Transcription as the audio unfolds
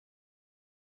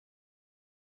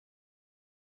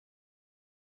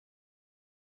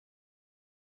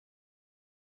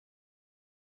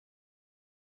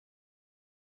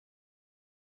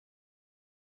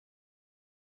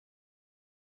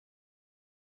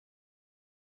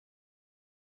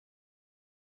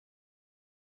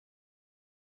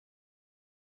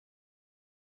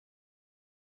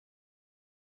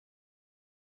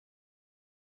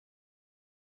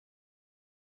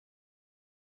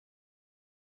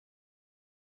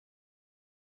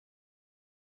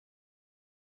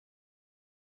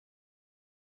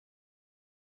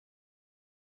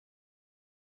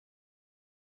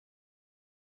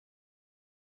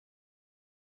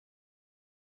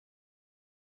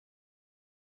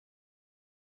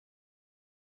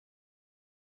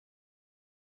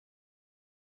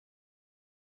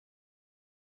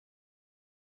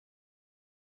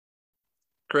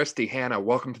Christy, Hannah,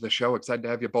 welcome to the show. Excited to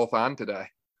have you both on today.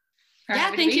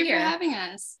 Yeah, thank you for having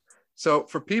us. So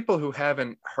for people who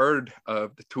haven't heard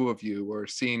of the two of you or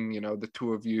seen, the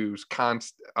two of you's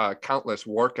countless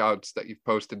workouts that you've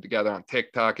posted together on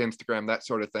TikTok, Instagram, that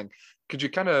sort of thing, could you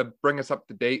kind of bring us up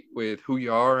to date with who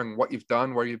you are and what you've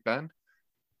done, where you've been?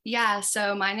 Yeah,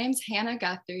 so my name's Hannah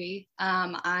Guthrie.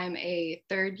 I'm a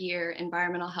third-year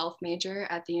environmental health major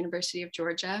at the University of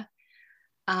Georgia.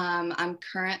 I'm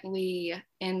currently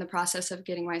in the process of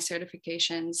getting my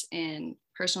certifications in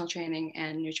personal training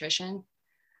and nutrition,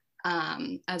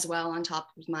 as well on top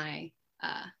of my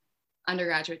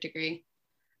undergraduate degree.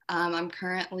 I'm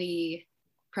currly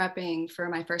prepping for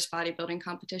my first bodybuilding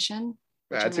competition.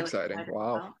 That's really exciting.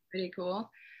 Wow. About. Pretty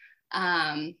cool.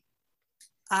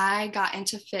 I got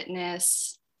into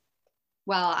fitness.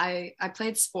 Well, I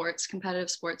played sports, competitive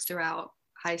sports throughout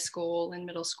high school and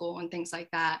middle school and things like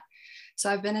that. So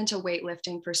I've been into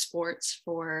weightlifting for sports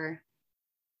for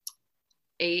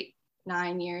 8-9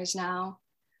 years now.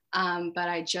 But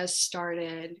I just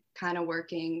started kind of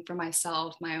working for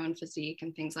myself, my own physique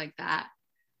and things like that,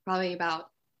 probably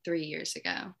about 3 years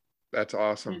ago. That's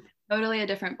awesome. Totally a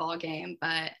different ball game,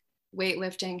 but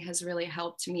weightlifting has really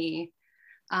helped me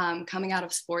coming out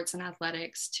of sports and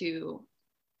athletics to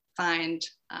find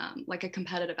like a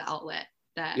competitive outlet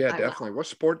that definitely. What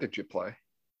sport did you play?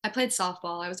 I played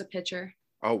softball. I was a pitcher.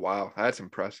 Oh, wow. That's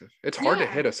impressive. It's hard to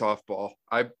hit a softball.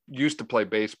 I used to play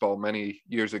baseball many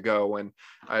years ago, and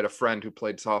I had a friend who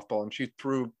played softball, and she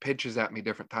threw pitches at me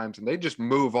different times, and they just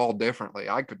move all differently.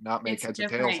 I could not make heads or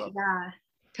tails of it. Yeah,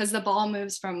 because the ball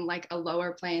moves from like a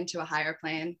lower plane to a higher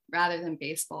plane rather than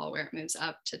baseball where it moves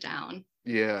up to down.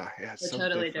 Yeah. It's so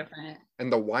totally different.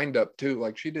 And the wind up too.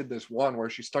 Like she did this one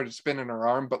where she started spinning her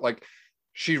arm, but like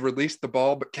she released the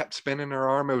ball but kept spinning her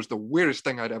arm. It was the weirdest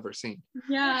thing I'd ever seen.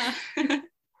 Yeah.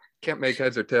 Can't make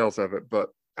heads or tails of it,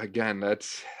 but again,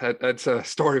 that's a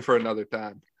story for another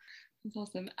time. That's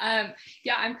awesome.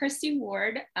 I'm Christy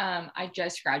Ward. I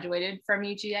just graduated from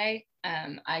UGA.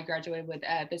 I graduated with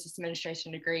a business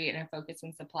administration degree and a focus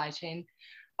in supply chain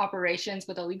operations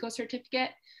with a legal certificate.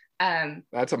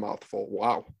 That's a mouthful.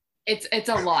 Wow. It's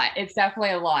a lot. It's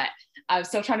definitely a lot. I'm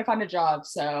still trying to find a job,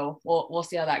 so we'll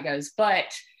see how that goes.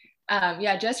 But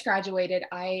just graduated.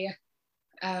 I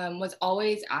was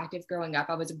always active growing up.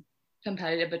 I was a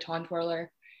competitive baton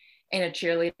twirler and a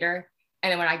cheerleader.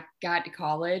 And then when I got to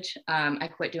college, I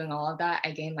quit doing all of that.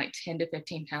 I gained like 10 to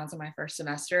 15 pounds in my first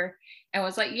semester and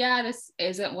was like, this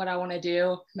isn't what I want to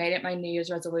do. Made it my New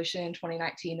Year's resolution in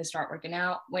 2019 to start working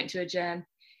out, went to a gym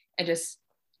and just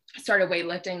started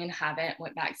weightlifting and haven't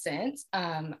went back since.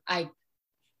 I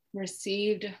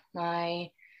received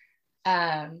my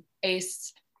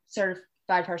ACE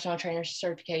certified personal trainer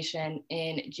certification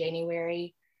in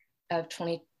January of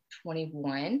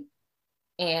 2021.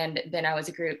 And then I was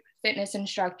a group fitness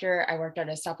instructor. I worked at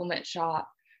a supplement shop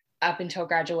up until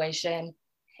graduation.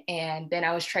 And then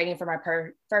I was training for my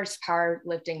first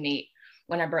powerlifting meet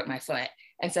when I broke my foot.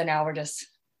 And so now we're just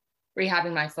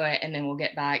rehabbing my foot, and then we'll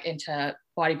get back into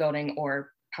bodybuilding or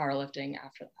powerlifting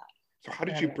after that. So how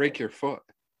did you break your foot?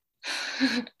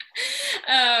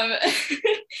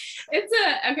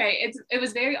 It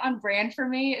was very on brand for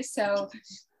me. So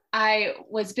I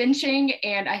was benching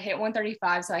and I hit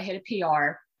 135, so I hit a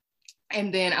PR.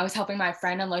 And then I was helping my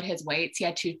friend unload his weights. He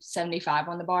had 275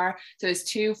 on the bar. So it was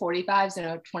 2 45s and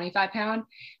a 25 pound.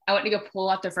 I went to go pull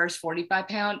out the first 45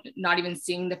 pound, not even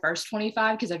seeing the first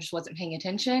 25 because I just wasn't paying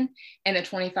attention. And the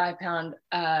 25 pound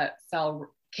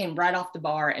came right off the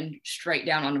bar and straight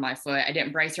down onto my foot. I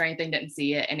didn't brace or anything, didn't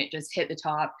see it. And it just hit the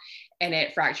top and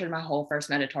it fractured my whole first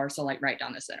metatarsal, like right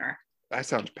down the center. That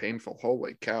sounds painful.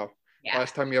 Holy cow. Yeah.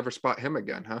 Last time you ever spot him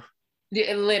again, huh?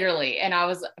 Literally. And I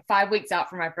was 5 weeks out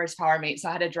from my first power meet. So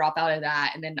I had to drop out of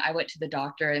that. And then I went to the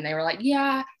doctor and they were like,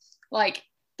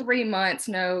 3 months,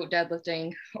 no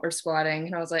deadlifting or squatting.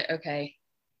 And I was like, okay.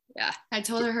 Yeah. I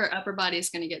told her upper body is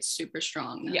going to get super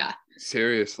strong now. Yeah.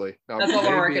 Seriously. Now, that's what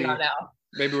we're working on now.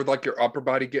 Maybe with like your upper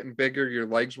body getting bigger, your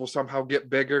legs will somehow get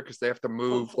bigger because they have to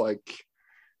move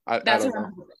I don't know.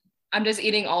 I'm just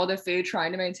eating all the food,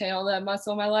 trying to maintain all that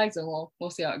muscle in my legs, and we'll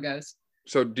see how it goes.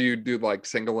 So do you do like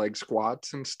single leg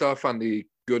squats and stuff on the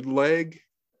good leg?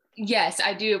 Yes,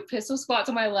 I do pistol squats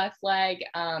on my left leg.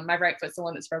 My right foot's the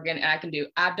one that's broken, and I can do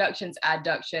abductions,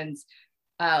 adductions,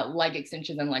 leg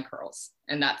extensions, and leg curls.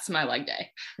 And that's my leg day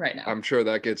right now. I'm sure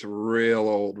that gets real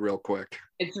old real quick.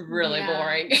 It's really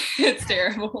boring. It's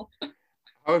terrible.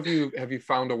 How have you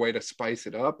found a way to spice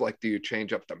it up? Like, do you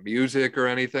change up the music or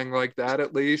anything like that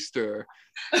at least? Or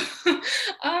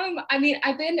I mean,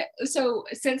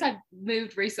 since I've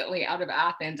moved recently out of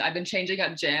Athens, I've been changing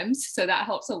up gyms, so that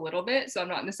helps a little bit. So I'm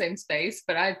not in the same space,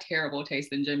 but I have terrible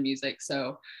taste in gym music,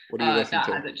 so what do you listen that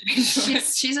to? hasn't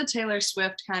changed. She's a Taylor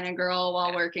Swift kind of girl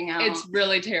while working out. It's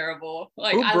really terrible.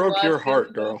 Like, Who broke I your love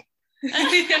heart, girl?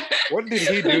 What did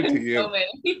he do to you? So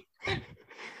many.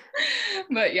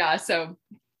 But yeah, so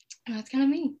that's kind of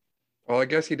me. Well, I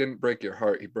guess he didn't break your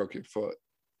heart. He broke your foot,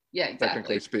 Yeah, exactly.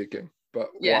 technically speaking. But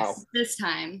Yes. wow. This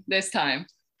time.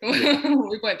 Yeah.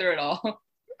 We went through it all.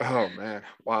 Oh man,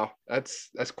 wow. That's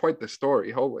quite the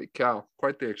story. Holy cow.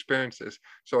 Quite the experiences.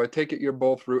 So I take it you're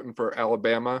both rooting for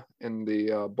Alabama in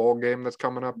the bowl game that's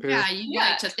coming up here? Yeah, you'd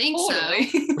like to think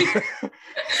so.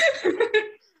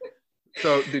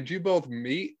 So did you both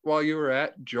meet while you were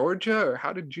at Georgia, or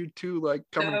how did you two like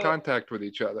come in contact with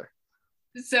each other?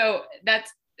 So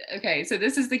that's okay. So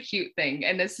this is the cute thing.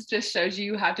 And this just shows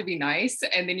you have to be nice,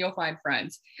 and then you'll find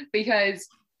friends, because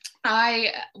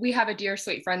we have a dear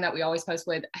sweet friend that we always post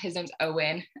with. His name's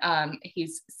Owen.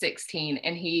 He's 16,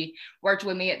 and he worked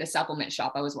with me at the supplement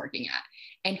shop I was working at.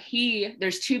 And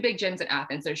there's two big gyms in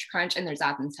Athens. There's Crunch and there's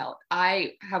Athens Health.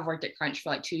 I have worked at Crunch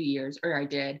for like 2 years, or I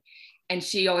did. And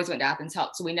she always went to Athens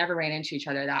Health. So we never ran into each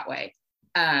other that way.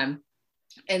 And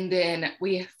then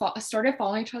we started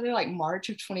following each other like March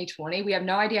of 2020. We have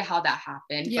no idea how that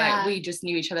happened, but we just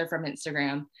knew each other from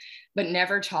Instagram, but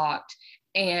never talked.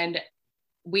 And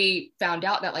we found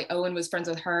out that like Owen was friends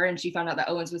with her, and she found out that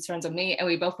Owen was friends with me. And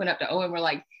we both went up to Owen. We're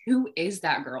like, who is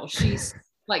that girl? She's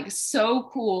like so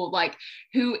cool. Like,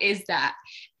 who is that?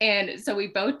 And so we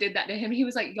both did that to him. He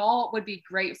was like, y'all would be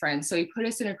great friends. So he put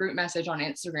us in a group message on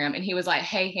Instagram, and he was like,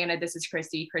 hey, Hannah, this is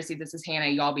Christy. Christy, this is Hannah.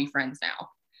 Y'all be friends now.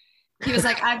 He was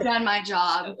like, I've done my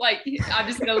job. Like, I'm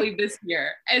just gonna leave this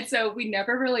here. And so we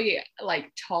never really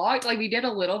like talked. Like, we did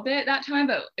a little bit that time,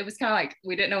 but it was kind of like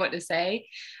we didn't know what to say.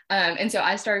 And so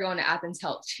I started going to Athens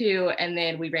Health too, and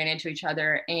then we ran into each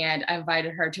other, and I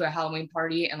invited her to a Halloween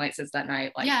party, and like since that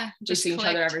night, like just seen each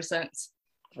other ever since.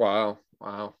 Wow.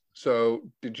 So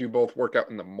did you both work out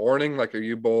in the morning? Like, are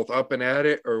you both up and at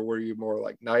it, or were you more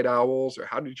like night owls, or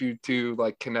how did you two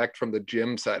like connect from the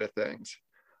gym side of things?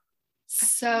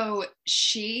 So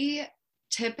she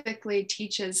typically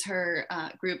teaches her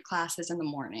group classes in the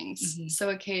mornings. Mm-hmm.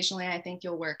 So occasionally I think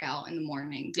you'll work out in the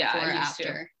morning before or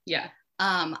after. Yeah.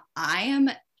 I am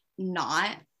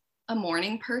not a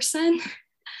morning person.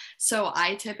 So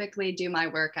I typically do my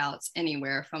workouts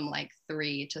anywhere from like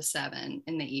 3 to 7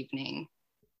 in the evening.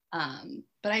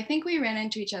 But I think we ran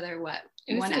into each other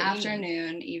one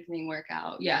afternoon evening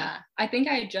workout. Yeah. I think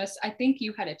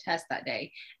you had a test that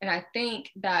day, and I think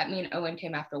that me and Owen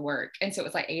came after work, and so it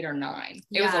was like 8 or 9.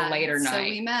 It was a later night. So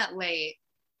we met late,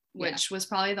 which was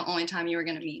probably the only time you were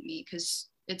going to meet me, because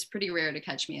it's pretty rare to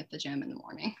catch me at the gym in the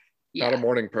morning. Not a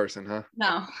morning person, huh?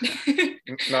 No.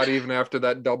 Not even after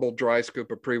that double dry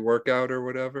scoop of pre-workout or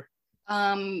whatever?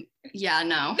 Yeah,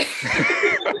 no.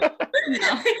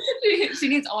 No. She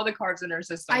needs all the carbs in her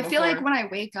system. I feel like when I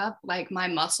wake up, like my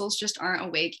muscles just aren't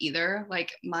awake either.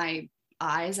 Like my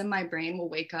eyes and my brain will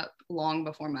wake up long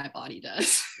before my body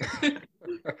does.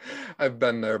 I've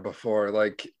been there before.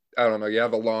 Like, I don't know, you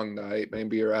have a long night,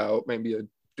 maybe you're out, maybe you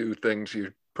do things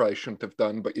you probably shouldn't have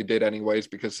done, but you did anyways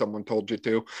because someone told you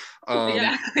to.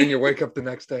 And you wake up the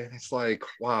next day and it's like,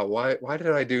 wow, why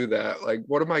did I do that? Like,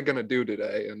 what am I gonna do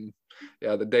today? And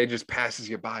yeah, the day just passes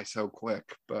you by so quick.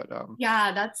 But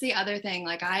yeah, that's the other thing.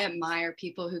 Like, I admire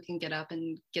people who can get up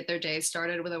and get their day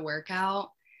started with a workout,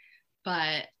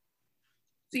 but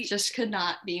it just could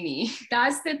not be me.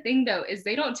 That's the thing though, is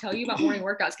they don't tell you about morning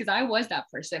workouts, because I was that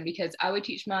person, because I would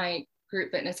teach my group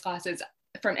fitness classes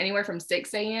from anywhere from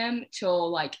 6 a.m.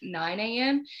 till like 9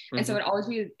 a.m. And so I'd always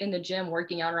be in the gym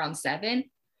working out around 7.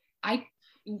 I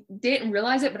didn't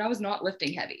realize it, but I was not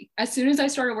lifting heavy. As soon as I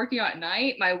started working out at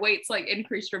night, my weights like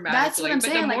increased dramatically. That's what I'm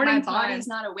saying. Like, my body's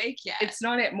not awake yet. It's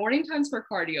not it. Morning time's for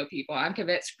cardio, people. I'm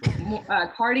convinced.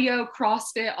 Cardio,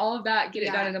 CrossFit, all of that, get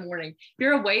it done in the morning. If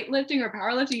you're a weightlifting or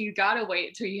powerlifting, you gotta wait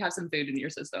until you have some food in your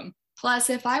system.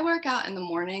 Plus, if I work out in the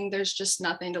morning, there's just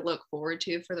nothing to look forward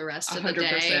to for the rest of the 100%.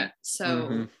 Day.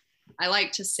 So I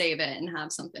like to save it and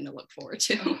have something to look forward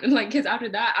to. Like, because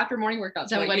after morning workouts,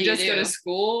 then like, you just go to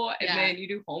school and then you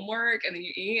do homework and then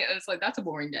you eat. And it's like, that's a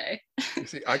boring day.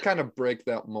 See, I kind of break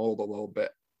that mold a little bit.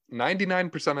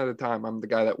 99% of the time, I'm the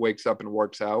guy that wakes up and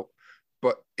works out.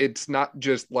 But it's not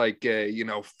just like a,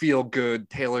 feel good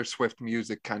Taylor Swift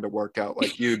music kind of workout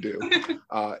like you do.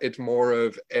 It's more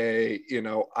of a,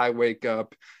 I wake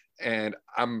up and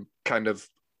I'm kind of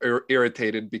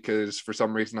irritated because for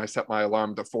some reason I set my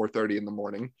alarm to 4:30 in the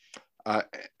morning.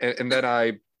 And then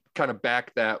I kind of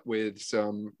back that with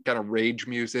some kind of rage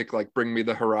music, like Bring Me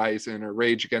the Horizon or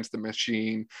Rage Against the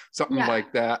Machine, something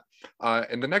like that.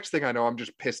 And the next thing I know, I'm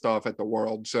just pissed off at the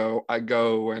world. So I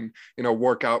go and,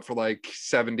 work out for like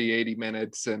 70, 80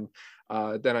 minutes. And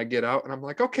then I get out and I'm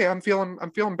like, okay, I'm feeling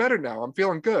better now. I'm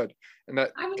feeling good. And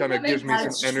that kind of gives me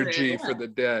some energy for the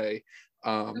day.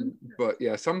 But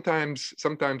yeah, sometimes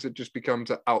it just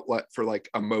becomes an outlet for like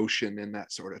emotion and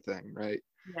that sort of thing, right?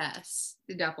 Yes,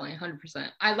 definitely 100%.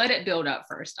 I let it build up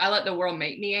first. I let the world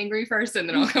make me angry first, and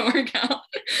then I'll go work out.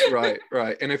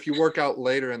 Right. And if you work out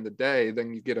later in the day,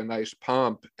 then you get a nice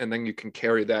pump, and then you can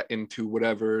carry that into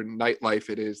whatever nightlife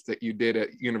it is that you did at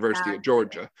University of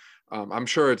Georgia. I'm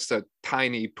sure it's a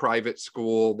tiny private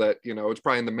school that, it's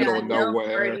probably in the middle of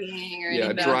nowhere.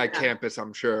 Dry campus,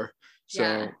 I'm sure.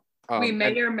 So we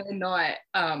may or may not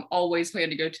always plan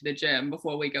to go to the gym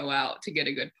before we go out to get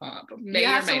a good pump. You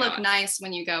have to look nice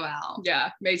when you go out.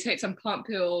 Yeah, maybe take some pump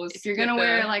pills. If you're gonna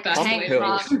wear like a tank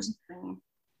top.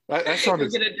 That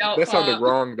sounded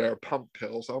wrong there. Pump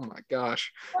pills. Oh my gosh.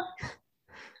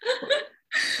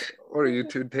 What are you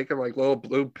two taking, like little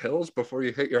blue pills before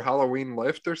you hit your Halloween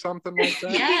lift or something like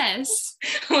that? Yes.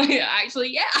 Actually,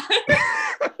 yeah.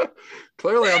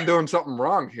 Clearly I'm doing something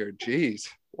wrong here. Jeez.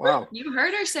 Wow. You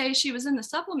heard her say she was in the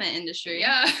supplement industry.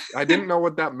 Yeah. I didn't know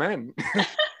what that meant.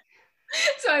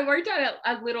 So I worked at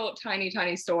a little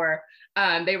tiny store.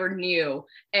 They were new.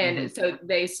 And so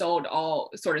they sold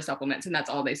all sort of supplements, and that's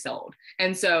all they sold.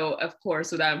 And so, of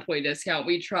course, with that employee discount,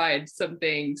 we tried some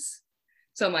things,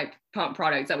 some like pump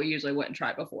products that we usually wouldn't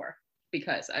try before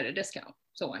because I had a discount.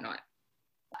 So why not?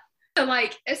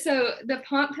 So the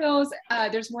pump pills,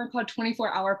 there's one called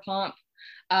 24-hour pump.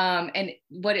 And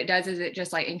what it does is it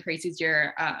just like increases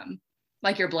your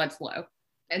your blood flow.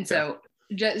 And so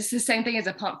just the same thing as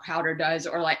a pump powder does,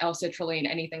 or like L-citrulline,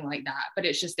 anything like that, but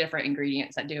it's just different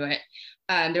ingredients that do it.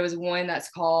 There was one that's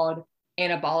called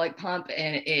anabolic pump,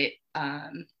 and it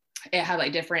had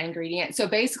like different ingredients. So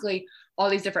basically all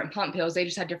these different pump pills, they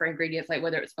just had different ingredients, like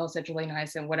whether it's L-citrulline,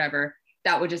 niacin, whatever,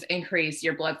 that would just increase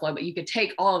your blood flow, but you could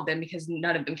take all of them because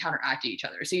none of them counteract each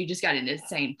other. So you just got an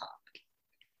insane pump.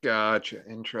 Gotcha.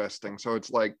 Interesting. So it's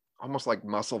like almost like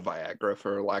muscle Viagra,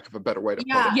 for lack of a better way to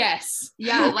put it. Yes.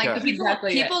 Yeah. Okay. Like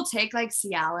people take like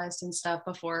Cialis and stuff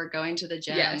before going to the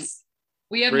gym. Yes.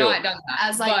 We have not done that.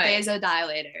 As like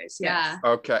vasodilators. Yeah.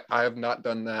 Okay. I have not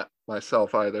done that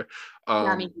myself either.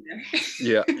 Me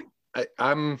Yeah. either.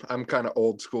 I'm kind of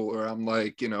old school, or I'm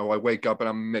like, I wake up and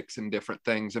I'm mixing different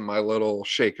things in my little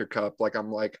shaker cup. Like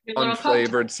I'm like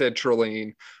unflavored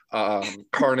citrulline,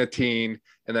 carnitine,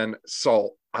 and then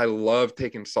salt. I love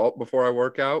taking salt before I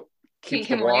work out. Keeps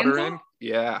the water in.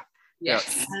 Yeah.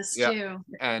 Yes. Too.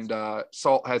 And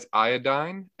salt has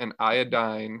iodine, and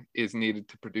iodine is needed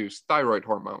to produce thyroid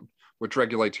hormone, which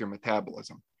regulates your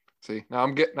metabolism. See, now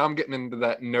I'm getting into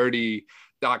that nerdy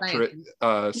doctorate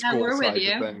school side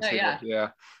of things. Yeah.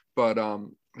 But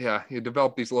you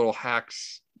develop these little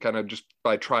hacks kind of just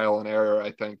by trial and error.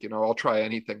 I think, I'll try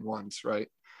anything once, right?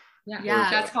 Yeah.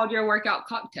 That's called your workout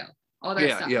cocktail. All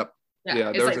that stuff. Yep.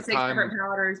 Yeah, it's like 6 different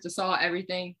powders, the salt,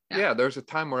 everything. Yeah, there's a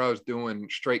time where I was doing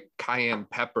straight cayenne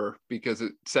pepper because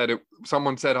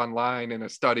someone said online in a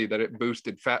study that it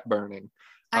boosted fat burning.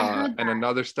 And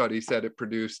another study said it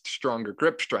produced stronger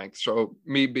grip strength. So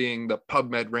me being the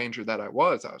PubMed ranger that I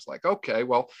was like, okay,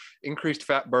 well, increased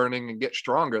fat burning and get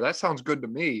stronger. That sounds good to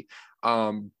me.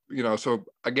 So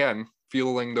again,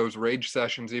 fueling those rage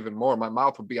sessions even more. My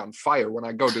mouth would be on fire when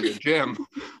I go to the gym,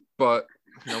 but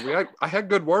I had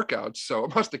good workouts, so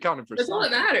it must have counted for something. That's all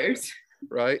that matters.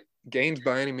 Right? Gains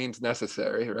by any means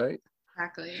necessary, right?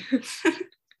 Exactly.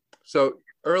 So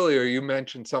earlier you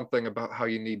mentioned something about how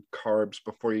you need carbs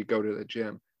before you go to the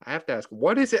gym. I have to ask,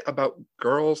 what is it about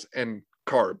girls and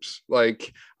carbs?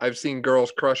 Like I've seen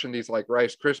girls crushing these like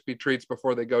Rice Krispie treats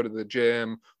before they go to the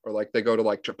gym, or like they go to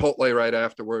like Chipotle right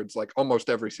afterwards, like almost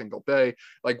every single day.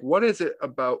 Like what is it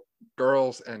about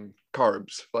girls and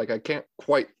carbs? Like I can't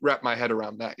quite wrap my head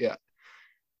around that yet.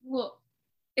 Well,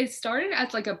 it started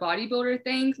as like a bodybuilder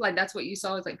thing. Like that's what you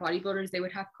saw is like bodybuilders, they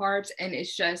would have carbs, and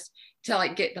it's just to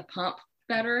like get the pump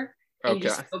better and you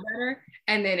just feel better.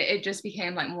 And then it just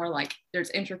became like more like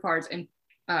there's intracarbs and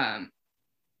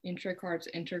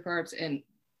intercarbs, and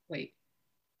wait,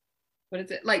 what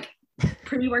is it, like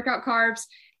pre-workout carbs,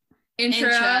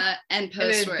 intra and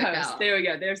post-workout. There we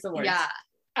go, there's the word.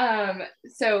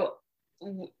 So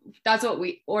that's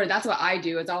what I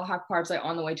do is I'll have carbs like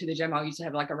on the way to the gym. I'll usually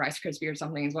have like a Rice Krispie or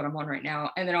something is what I'm on right now,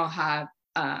 and then I'll have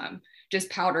just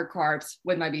powder carbs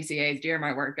with my BCAAs during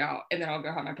my workout, and then I'll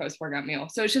go have my post-workout meal.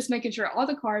 So it's just making sure all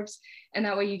the carbs, and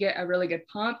that way you get a really good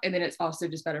pump, and then it's also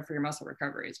just better for your muscle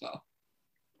recovery as well.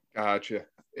 Gotcha.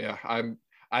 Yeah,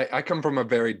 I come from a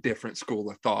very different school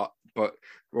of thought, but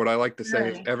what I like to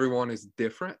say is everyone is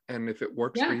different, and if it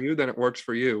works for you, then it works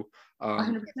for you.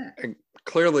 100%. And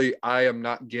clearly I am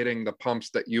not getting the pumps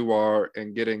that you are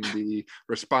and getting the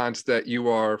response that you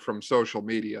are from social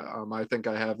media. I think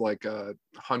I have like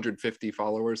 150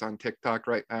 followers on TikTok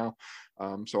right now.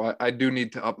 So I do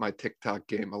need to up my TikTok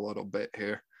game a little bit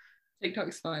here.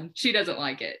 TikTok's fun. She doesn't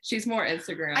like it. She's more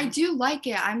Instagram. I do like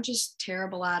it. I'm just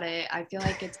terrible at it. I feel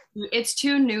like it's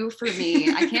too new for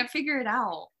me. I can't figure it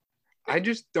out. I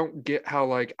just don't get how,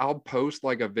 like, I'll post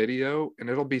like a video and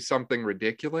it'll be something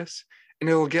ridiculous and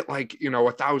it'll get like,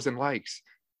 1,000 likes.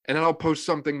 And then I'll post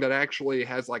something that actually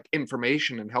has like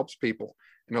information and helps people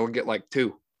and it'll get like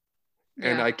 2.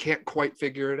 And I can't quite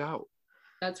figure it out.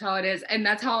 That's how it is. And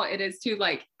that's how it is too.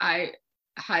 Like, I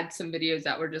had some videos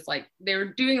that were just like, they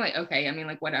were doing like, okay, I mean,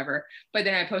 like whatever, but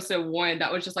then I posted one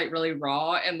that was just like really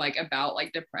raw and like about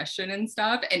like depression and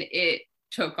stuff, and it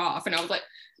took off, and I was like,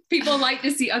 people like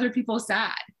to see other people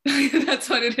sad. That's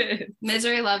what it is.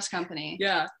 Misery loves company.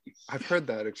 Yeah, I've heard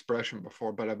that expression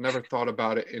before, but I've never thought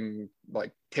about it in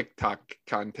like TikTok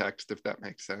context, if that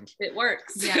makes sense. It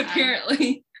works.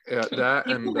 Apparently. Yeah, that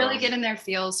people and really get in their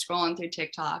feels scrolling through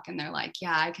TikTok, and they're like,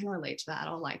 yeah, I can relate to that.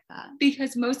 I'll like that.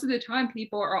 Because most of the time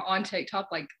people are on TikTok,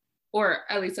 like, or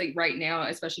at least like right now,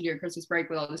 especially during Christmas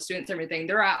break with all the students and everything,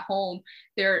 they're at home,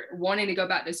 they're wanting to go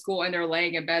back to school, and they're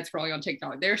laying in bed scrolling on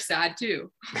TikTok. They're sad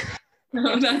too.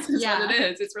 That's just what it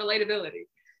is. It's relatability.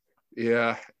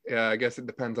 Yeah, I guess it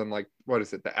depends on like, what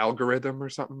is it, the algorithm or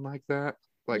something like that?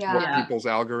 Like what people's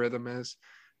algorithm is.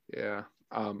 Yeah.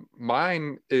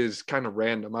 Mine is kind of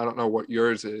random. I don't know what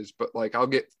yours is, but like I'll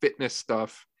get fitness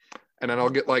stuff and then I'll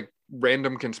get like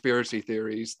random conspiracy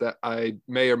theories that I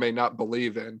may or may not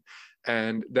believe in.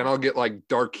 And then I'll get like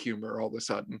dark humor all of a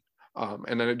sudden.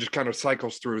 And then it just kind of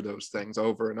cycles through those things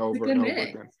over and over and over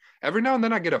again. Every now and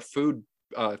then I get a food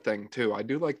thing too. I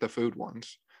do like the food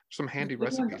ones. Some handy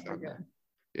recipes on there.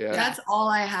 Yeah, that's all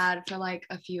I had for like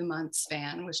a few months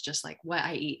span, was just like what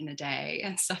I eat in a day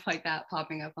and stuff like that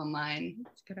popping up on mine.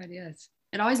 That's good ideas.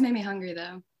 It always made me hungry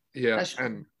though. Yeah,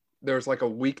 and there was like a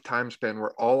week time span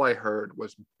where all I heard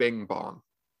was Bing Bong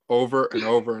over and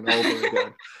over and over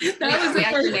again. That was the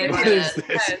first name. What is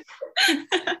this?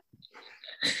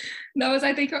 That was,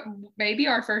 I think, maybe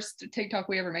our first TikTok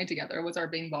we ever made together was our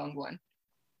Bing Bong one.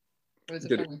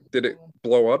 Did it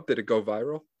blow up? Did it go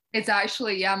viral? It's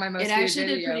actually, my most viewed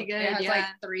video. Did pretty good. It has like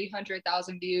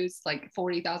 300,000 views, like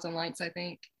 40,000 likes, I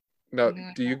think. Now,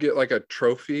 do you get like a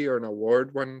trophy or an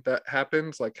award when that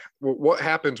happens? Like, what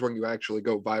happens when you actually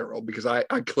go viral? Because I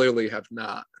clearly have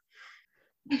not.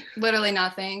 Literally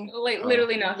nothing. Like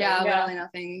literally nothing. Yeah, literally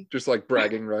nothing. Just like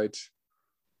bragging rights.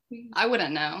 I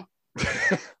wouldn't know.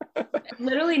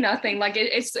 Literally nothing. Like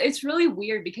it's really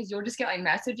weird because you'll just get like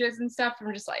messages and stuff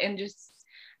from just like, and just,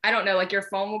 I don't know, like your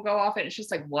phone will go off and it's just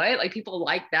like, what? Like people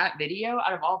like that video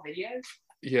out of all videos?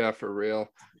 Yeah, for real.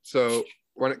 So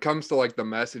when it comes to like the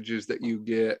messages that you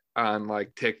get on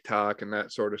like TikTok and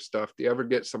that sort of stuff, do you ever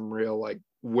get some real like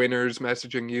winners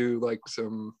messaging you like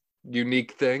some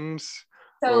unique things?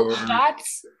 So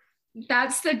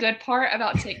that's the good part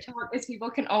about TikTok is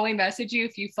people can only message you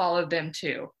if you follow them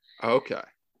too. Okay.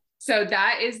 So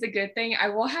that is the good thing. I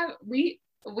will have, we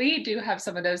do have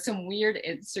some of those, some weird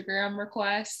Instagram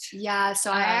requests. Yeah,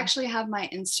 so I actually have my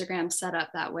Instagram set up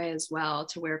that way as well,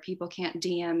 to where people can't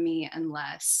DM me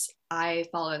unless I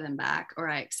follow them back or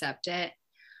I accept it.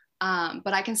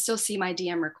 But I can still see my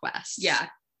DM requests. Yeah.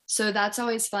 So that's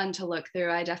always fun to look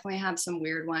through. I definitely have some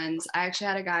weird ones. I actually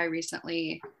had a guy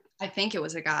recently, I think it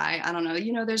was a guy, I don't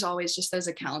know. There's always just those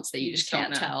accounts that you just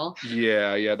can't tell.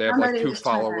 Yeah. They have like 2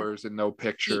 followers and no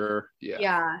picture.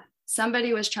 Yeah.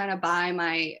 Somebody was trying to buy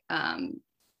my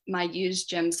my used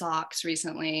gym socks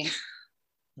recently.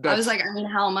 I was like, I mean,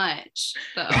 how much?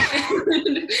 So.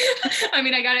 I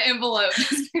mean, I got an envelope.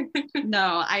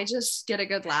 No, I just get a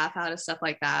good laugh out of stuff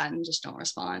like that and just don't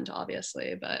respond,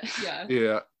 obviously. But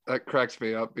yeah, that cracks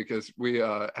me up because we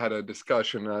had a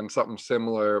discussion on something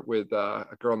similar with a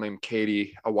girl named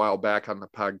Katie a while back on the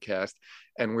podcast.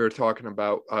 And we were talking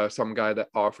about some guy that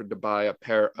offered to buy a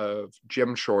pair of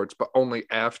gym shorts, but only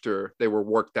after they were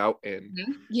worked out in.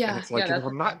 Yeah. And it's like,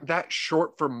 I'm not that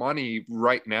short for money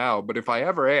right now, but if I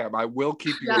ever am, I will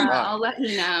keep you in mind. I'll let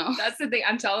you know. That's the thing.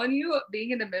 I'm telling you,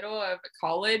 being in the middle of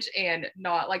college and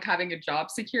not like having a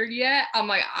job secured yet, I'm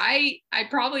like, I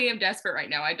probably am desperate right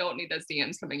now. I don't need those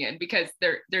DMs coming in because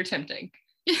they're tempting.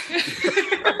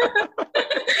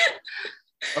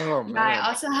 Oh man. I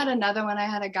also had another one. I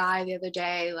had a guy the other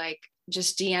day, like,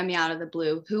 just DM me out of the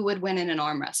blue, who would win in an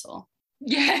arm wrestle.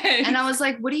 Yes. And I was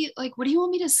like, what do you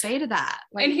want me to say to that?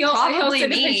 Like, and he'll probably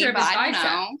send me, a picture of but his I don't bicep.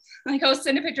 know. Like, he'll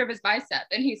send a picture of his bicep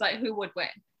and he's like, who would win,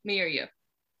 me or you?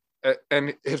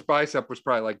 And his bicep was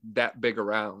probably like that big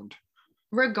around.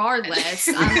 Regardless,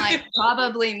 I'm like,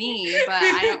 probably me, but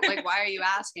I don't, like, why are you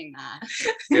asking that?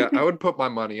 Yeah, I would put my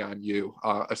money on you,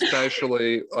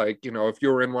 especially like, you know, if you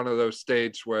were in one of those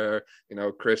states where, you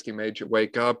know, Christy made you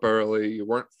wake up early, you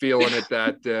weren't feeling it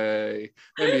that day,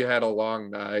 maybe you had a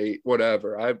long night,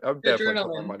 whatever. I would definitely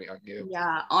put my money on you.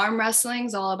 Yeah, arm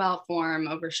wrestling's all about form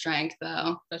over strength,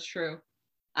 though. That's true.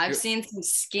 I've seen some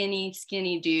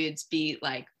skinny dudes beat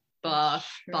like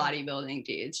buff bodybuilding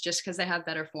dudes just because they have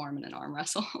better form in an arm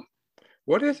wrestle.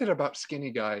 What is it about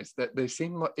skinny guys that they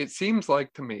seem like, it seems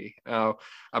like to me, I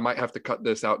might have to cut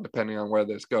this out depending on where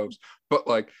this goes, but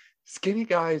like skinny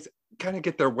guys kind of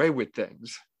get their way with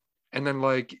things. And then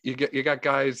like you got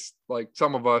guys like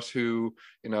some of us who,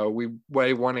 you know, we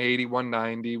weigh 180,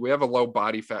 190. We have a low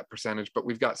body fat percentage, but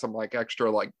we've got some like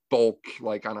extra like bulk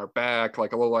like on our back,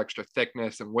 like a little extra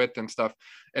thickness and width and stuff.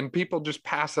 And people just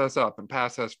pass us up and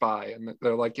pass us by. And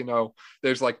they're like, you know,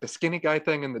 there's like the skinny guy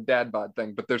thing and the dad bod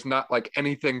thing, but there's not like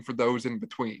anything for those in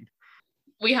between.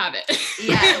 We have it.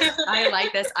 Yes, I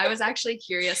like this. I was actually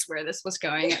curious where this was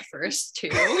going at first too.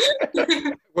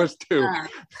 Was too.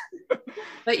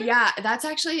 But yeah, that's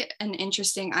actually an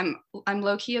interesting, I'm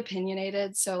low-key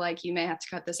opinionated, so like you may have to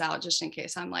cut this out just in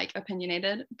case I'm like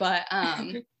opinionated, but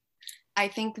I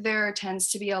think there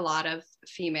tends to be a lot of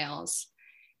females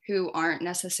who aren't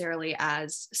necessarily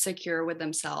as secure with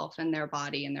themselves and their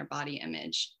body and their body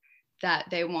image, that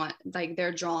they want, like,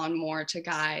 they're drawn more to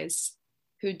guys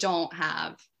who don't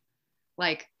have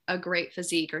like a great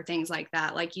physique or things like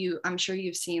that. Like I'm sure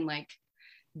you've seen like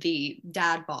the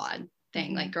dad bod thing,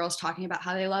 mm-hmm. like girls talking about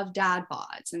how they love dad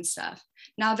bods and stuff.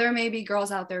 Now there may be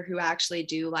girls out there who actually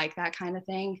do like that kind of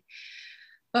thing,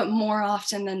 but more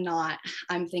often than not,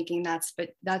 I'm thinking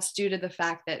that's due to the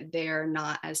fact that they're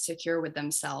not as secure with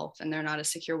themselves and they're not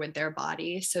as secure with their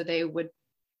body. So they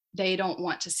don't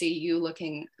want to see you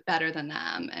looking better than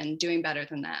them and doing better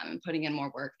than them and putting in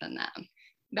more work than them.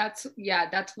 That's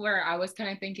where I was kind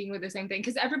of thinking with the same thing,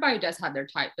 because everybody does have their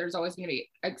type. There's always going to be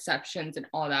exceptions and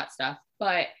all that stuff.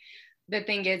 But the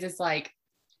thing is, it's like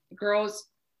girls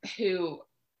who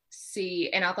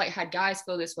see, and I've like had guys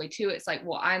feel this way too. It's like,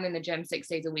 well, I'm in the gym 6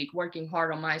 days a week working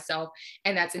hard on myself,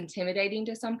 and that's intimidating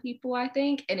to some people, I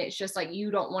think. And it's just like,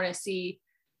 you don't want to see,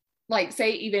 like,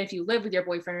 say even if you live with your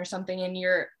boyfriend or something and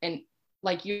you're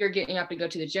getting up to go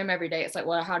to the gym every day, it's like,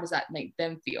 well, how does that make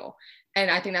them feel? And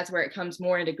I think that's where it comes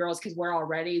more into girls, because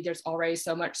there's already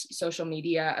so much social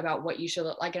media about what you should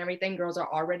look like and everything. Girls are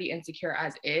already insecure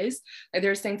as is. Like,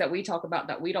 there's things that we talk about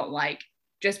that we don't like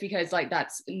just because like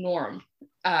that's norm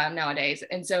nowadays.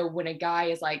 And so when a guy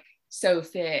is like so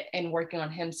fit and working on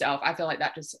himself, I feel like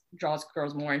that just draws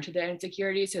girls more into their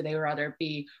insecurity. So they would rather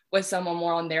be with someone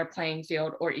more on their playing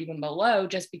field or even below,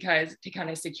 just because to kind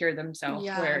of secure themselves,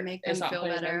 where make them feel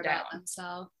better about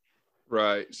themselves.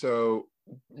 Right. So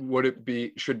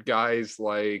should guys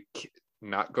like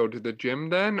not go to the gym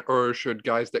then, or should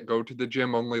guys that go to the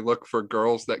gym only look for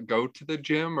girls that go to the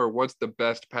gym, or what's the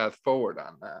best path forward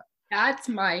on that? That's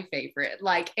my favorite.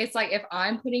 Like, it's like if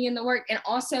I'm putting in the work, and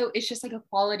also it's just like a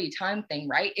quality time thing,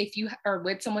 right? If you are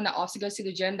with someone that also goes to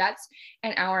the gym, that's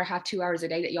an hour and a half, 2 hours a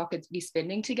day that y'all could be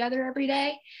spending together every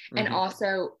day. Mm-hmm. And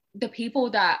also the people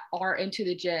that are into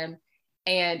the gym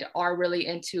and are really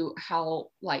into how,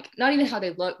 like, not even how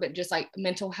they look, but just like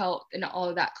mental health and all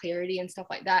of that clarity and stuff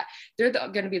like that, they're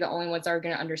going to be the only ones that are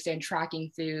going to understand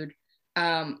tracking food,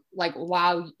 like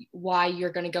why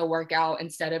you're going to go work out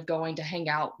instead of going to hang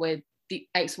out with the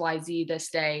XYZ this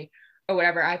day or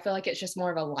whatever. I feel like it's just more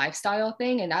of a lifestyle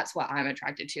thing, and that's what I'm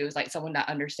attracted to, is like someone that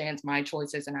understands my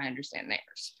choices and I understand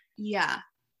theirs. Yeah,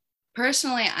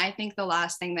 personally, I think the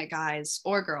last thing that guys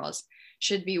or girls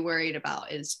should be worried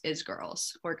about is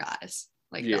girls or guys,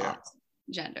 like the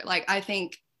gender. Like, I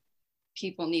think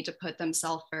people need to put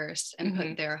themselves first and mm-hmm.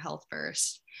 put their health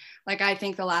first. Like, I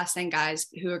think the last thing guys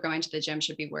who are going to the gym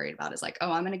should be worried about is like,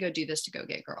 oh, I'm going to go do this to go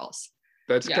get girls.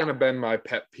 That's kind of been my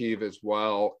pet peeve as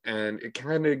well. And it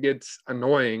kind of gets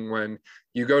annoying when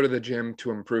you go to the gym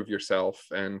to improve yourself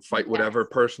and fight whatever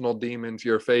personal demons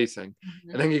you're facing. Mm-hmm.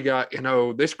 And then you got,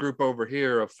 this group over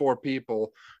here of 4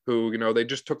 people who, they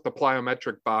just took the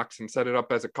plyometric box and set it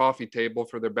up as a coffee table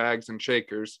for their bags and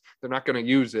shakers. They're not going to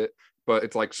use it, but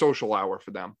it's like social hour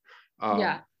for them.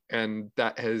 And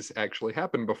that has actually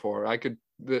happened before. I could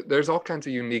there's all kinds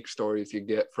of unique stories you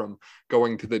get from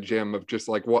going to the gym of just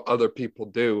like what other people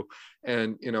do.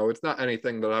 And, you know, it's not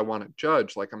anything that I want to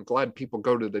judge. Like, I'm glad people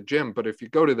go to the gym, but if you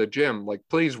go to the gym, like,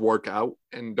 please work out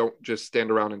and don't just stand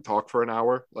around and talk for an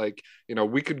hour. Like, you know,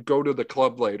 we could go to the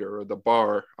club later or the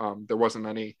bar. There wasn't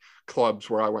any clubs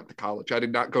where I went to college. I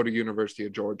did not go to University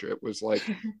of Georgia. It was like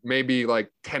maybe like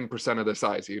 10% of the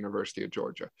size of University of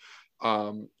Georgia.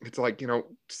 It's like, you know,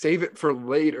 save it for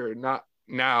later, not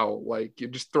now. Like,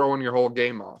 you're just throwing your whole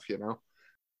game off, you know?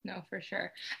 No, for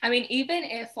sure. I mean, even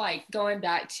if like going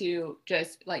back to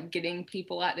just like getting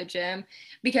people at the gym,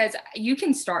 because you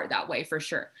can start that way for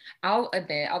sure. I'll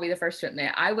admit, I'll be the first to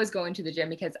admit, I was going to the gym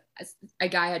because a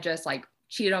guy had just like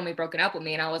cheated on me, broken up with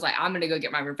me. And I was like, I'm going to go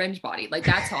get my revenge body. Like,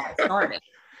 that's how I started.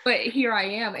 But here I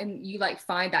am. And you like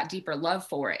find that deeper love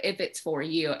for it if it's for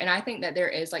you. And I think that there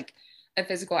is like a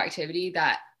physical activity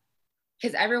that,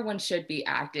 because everyone should be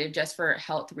active just for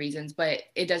health reasons, but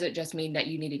it doesn't just mean that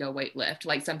you need to go weight lift.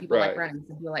 Like, some people like running,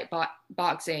 some people like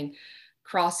boxing,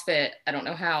 CrossFit. I don't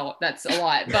know how, that's a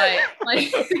lot, but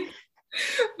like,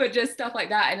 but just stuff like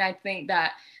that. And I think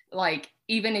that like,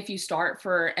 even if you start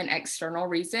for an external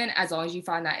reason, as long as you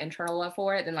find that internal love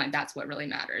for it, then like that's what really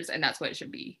matters. And that's what it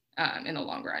should be in the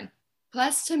long run.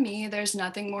 Plus, to me, there's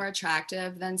nothing more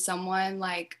attractive than someone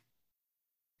like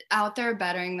out there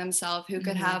bettering themselves who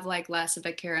could have like less of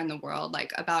a care in the world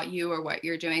like about you or what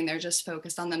you're doing. They're just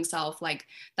focused on themselves. Like,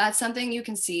 that's something you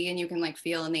can see and you can like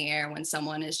feel in the air when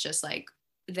someone is just like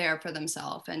there for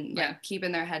themselves and like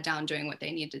keeping their head down, doing what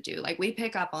they need to do. Like, we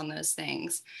pick up on those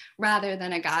things rather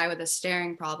than a guy with a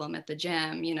staring problem at the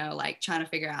gym, you know, like trying to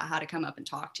figure out how to come up and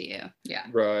talk to you. Yeah.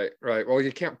 Right. Well,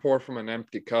 you can't pour from an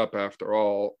empty cup after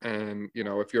all. And, you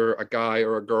know, if you're a guy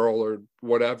or a girl or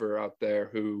whatever out there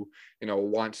who, you know,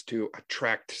 wants to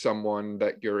attract someone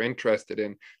that you're interested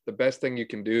in, the best thing you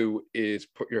can do is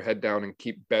put your head down and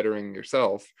keep bettering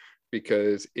yourself.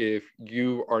 Because if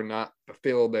you are not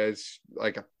fulfilled as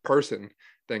like a person,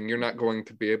 then you're not going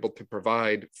to be able to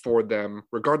provide for them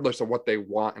regardless of what they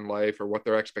want in life or what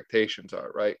their expectations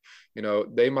are, right? You know,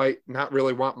 they might not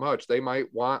really want much. They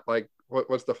might want like,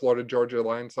 what's the Florida Georgia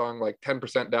Line song? Like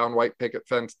 10% down, white picket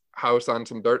fence house on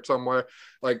some dirt somewhere.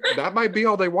 Like, that might be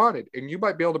all they wanted. And you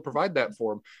might be able to provide that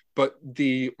for them. But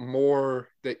the more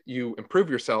that you improve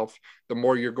yourself, the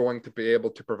more you're going to be able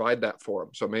to provide that for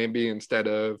them. So maybe instead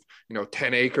of, you know,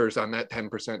 10 acres on that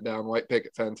 10% down white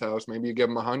picket fence house, maybe you give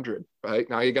them 100, right?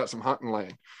 Now you got some hunting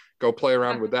land. Go play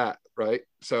around with that, right?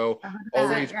 So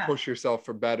always push yourself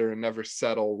for better and never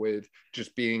settle with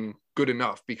just being good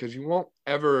enough, because you won't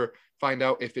ever find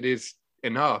out if it is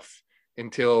enough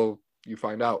until you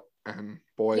find out. And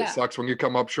boy, it sucks when you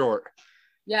come up short.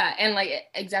 Yeah. And like,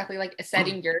 exactly, like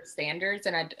setting your standards.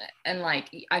 And like,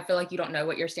 I feel like you don't know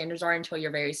what your standards are until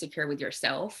you're very secure with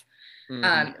yourself.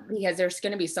 Because there's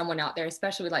going to be someone out there,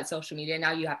 especially with like social media.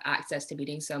 Now you have access to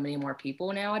meeting so many more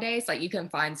people nowadays. Like, you can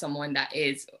find someone that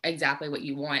is exactly what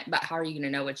you want, but how are you going to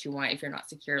know what you want if you're not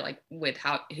secure, like with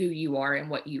who you are and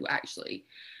what you actually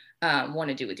want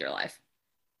to do with your life?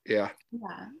 Yeah.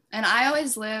 And I've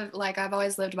always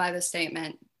lived by the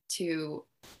statement to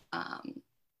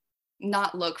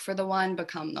not look for the one,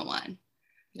 become the one.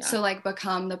 So like,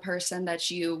 become the person that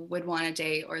you would want to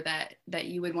date or that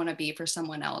you would want to be for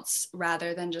someone else,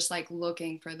 rather than just like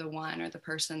looking for the one or the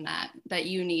person that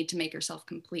you need to make yourself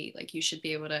complete. Like, you should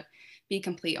be able to be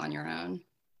complete on your own.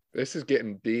 This is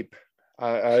getting deep.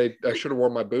 I should have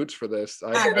worn my boots for this.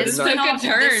 This went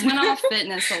off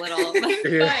fitness a little.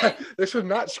 Yeah, this was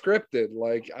not scripted.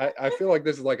 Like, I feel like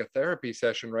this is like a therapy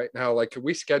session right now. Like, could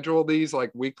we schedule these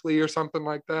like weekly or something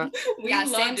like that?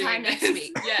 Same time next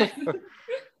week. Yeah.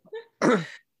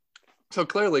 So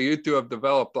clearly you two have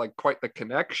developed like quite the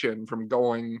connection from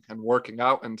going and working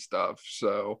out and stuff.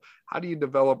 So how do you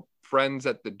develop friends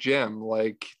at the gym?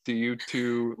 Like, do you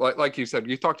two, like you said,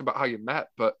 you talked about how you met,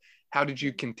 but how did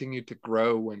you continue to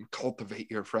grow and cultivate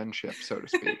your friendship, so to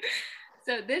speak?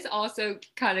 So this also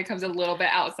kind of comes a little bit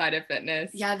outside of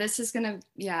fitness. This is gonna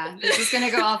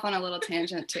go off on a little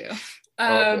tangent too.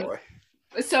 Oh boy.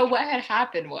 So what had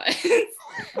happened was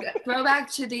throw back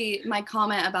to my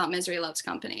comment about misery loves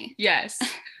company. Yes.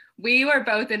 We were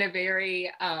both in a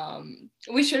very,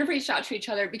 we should have reached out to each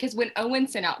other, because when Owen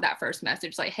sent out that first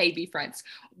message, like, hey, be friends,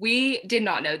 we did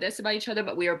not know this about each other,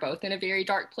 but we were both in a very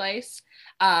dark place.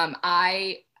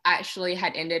 I actually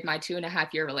had ended my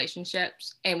 2.5-year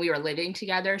relationships and we were living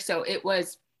together. So it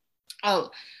was a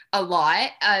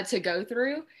lot to go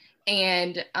through.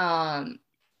 And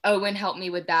Owen helped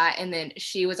me with that. And then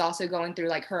she was also going through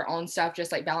like her own stuff,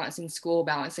 just like balancing school,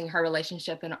 balancing her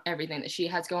relationship and everything that she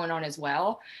has going on as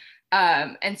well.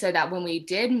 And so that when we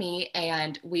did meet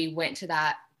and we went to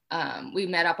that, we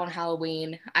met up on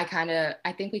Halloween,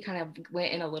 I think we kind of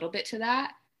went in a little bit to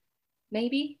that,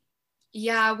 maybe.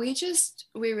 Yeah, we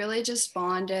really just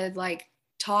bonded, like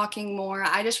talking more.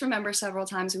 I just remember several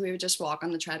times we would just walk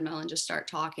on the treadmill and just start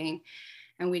talking.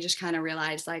 And we just kind of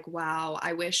realized like, wow,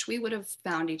 I wish we would have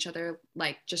found each other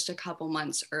like just a couple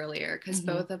months earlier. Because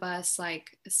both of us,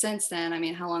 like since then, I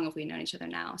mean, how long have we known each other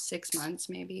now? 6 months,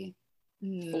 maybe?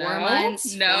 4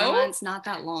 months? No. 4 months, not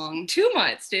that long. 2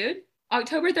 months, dude.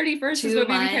 October 31st is when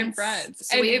we became friends.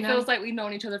 So and it feels like we've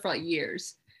known each other for like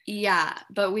years. Yeah,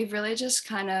 but we've really just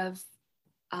kind of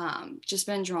just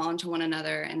been drawn to one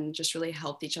another and just really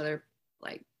helped each other,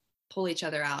 like pull each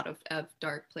other out of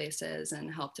dark places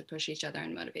and help to push each other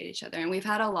and motivate each other. And we've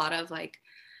had a lot of like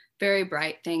very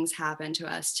bright things happen to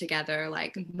us together.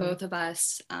 Like both of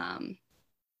us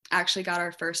actually got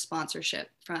our first sponsorship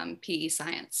from PE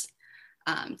Science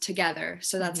together.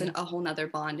 So that's a whole nother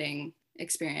bonding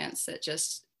experience, that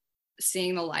just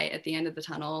seeing the light at the end of the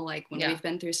tunnel, like when we've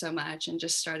been through so much and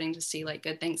just starting to see like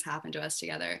good things happen to us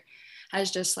together, has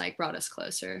just like brought us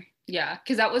closer. Yeah,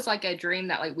 because that was like a dream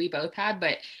that like we both had.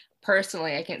 But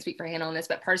personally, I can't speak for Hannah on this,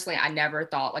 but personally, I never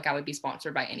thought like I would be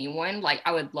sponsored by anyone. Like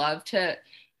I would love to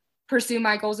pursue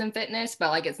my goals in fitness,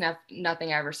 but like it's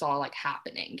nothing I ever saw like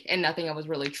happening, and nothing I was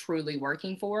really truly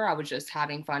working for. I was just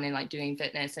having fun and like doing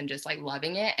fitness and just like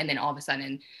loving it. And then all of a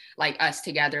sudden, like us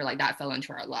together, like that fell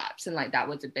into our laps, and like that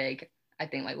was a big, I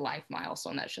think, like life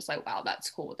milestone. That's just like, wow, that's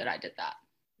cool that I did that.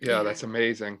 Yeah, that's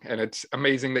amazing. And it's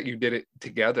amazing that you did it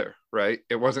together, right?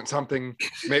 It wasn't something,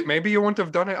 maybe you wouldn't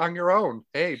have done it on your own.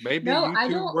 Hey, maybe you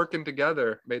two working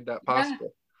together made that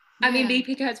possible. Yeah. I mean,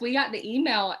 because we got the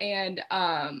email and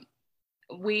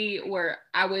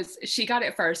she got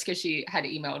it first because she had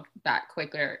emailed back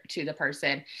quicker to the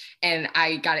person, and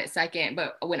I got it second.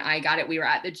 But when I got it, we were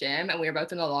at the gym and we were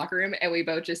both in the locker room, and we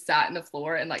both just sat on the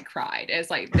floor and like cried. It's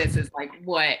like, this is like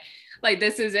what, like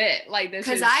this is it, like this,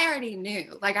 because I already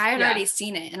knew, like I had already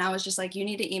seen it, and I was just like, you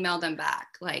need to email them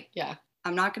back, like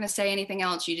I'm not going to say anything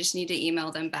else, you just need to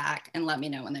email them back and let me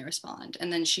know when they respond.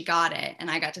 And then she got it, and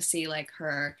I got to see like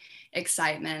her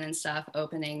excitement and stuff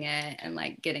opening it and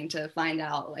like getting to find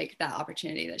out like that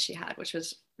opportunity that she had, which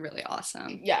was really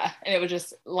awesome. Yeah, and it was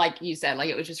just like you said, like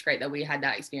it was just great that we had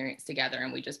that experience together,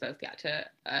 and we just both got to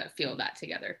feel that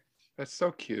together. That's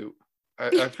so cute.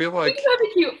 I feel like we have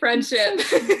a cute friendship.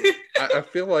 I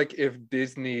feel like if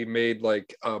Disney made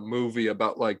like a movie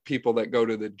about like people that go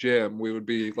to the gym, we would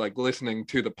be like listening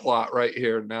to the plot right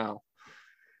here now.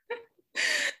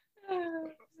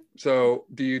 So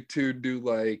do you two do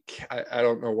like, I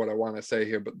don't know what I want to say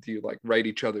here, but do you like write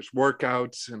each other's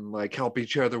workouts and like help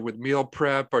each other with meal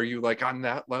prep? Are you like on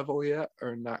that level yet,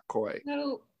 or not quite?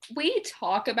 No, we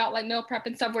talk about like meal prep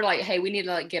and stuff. We're like, hey, we need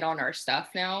to like get on our stuff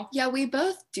now. Yeah, we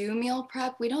both do meal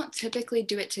prep. We don't typically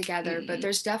do it together, but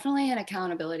there's definitely an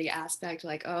accountability aspect.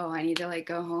 Like, oh, I need to like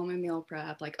go home and meal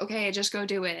prep. Like, okay, just go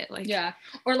do it. Like, yeah,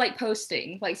 or like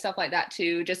posting, like stuff like that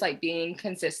too. Just like being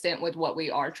consistent with what we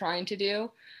are trying to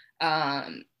do.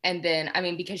 And then, I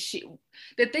mean, because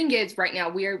the thing is right now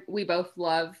we both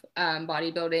love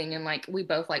bodybuilding, and like we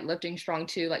both like lifting strong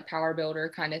too, like power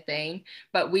builder kind of thing.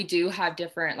 But we do have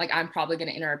different, like I'm probably going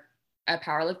to enter a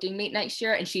powerlifting meet next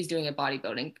year, and she's doing a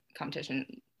bodybuilding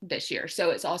competition this year. So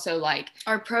it's also like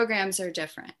our programs are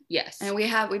different. Yes. And we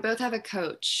both have a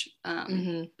coach,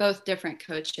 both different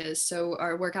coaches. So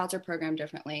our workouts are programmed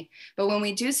differently. But when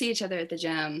we do see each other at the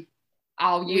gym,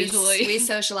 we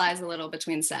socialize a little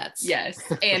between sets. Yes.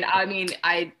 And I mean,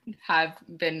 I have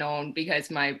been known, because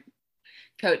my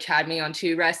coach had me on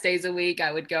 2 rest days a week.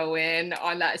 I would go in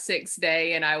on that 6th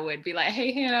day and I would be like,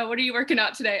 hey, Hannah, what are you working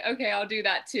out today? Okay, I'll do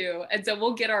that too. And so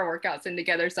we'll get our workouts in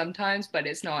together sometimes, but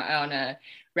it's not on a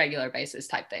regular basis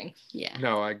type thing. Yeah.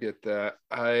 No, I get that.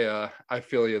 I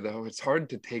feel you though. It's hard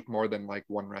to take more than like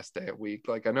 1 rest day a week.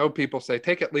 Like I know people say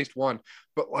take at least 1,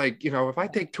 but like, you know, if I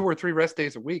take 2 or 3 rest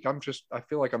days a week, I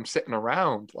feel like I'm sitting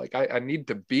around. Like I need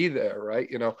to be there,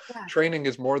 right? You know, training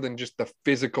is more than just the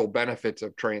physical benefits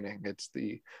of training. It's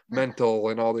the mental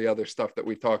and all the other stuff that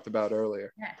we talked about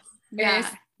earlier. Yes.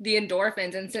 Yeah. The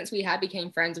endorphins. And since we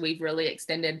became friends, we've really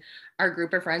extended our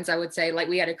group of friends. I would say, like,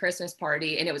 we had a Christmas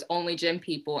party and it was only gym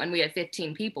people, and we had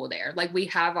 15 people there. Like, we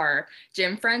have our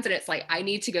gym friends, and it's like, I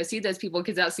need to go see those people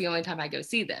because that's the only time I go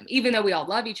see them. Even though we all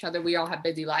love each other, we all have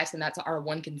busy lives, and that's our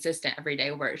one consistent every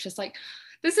day where it's just like,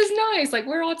 this is nice. Like,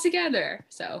 we're all together.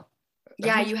 So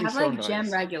yeah, you have like gym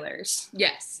regulars.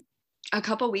 Yes. A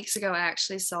couple weeks ago, I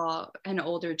actually saw an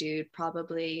older dude,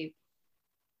 probably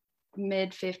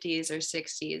mid 50s or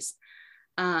 60s,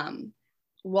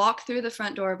 walk through the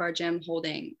front door of our gym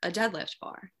holding a deadlift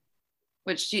bar.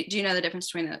 which do you know the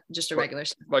difference between just a regular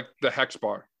like the hex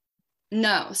bar?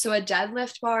 No. So a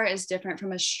deadlift bar is different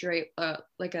from a straight,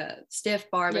 like a stiff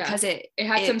bar, because it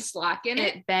has some slack in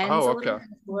it. It bends a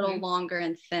little longer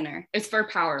and thinner. It's for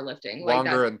powerlifting.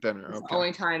 Longer and thinner. Okay. The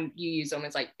only time you use them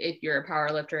is like if you're a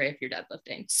power lifter, if you're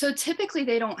deadlifting. So typically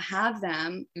they don't have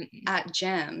them at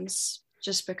gyms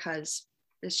just because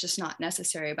it's just not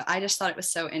necessary. But I just thought it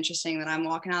was so interesting that I'm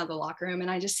walking out of the locker room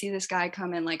and I just see this guy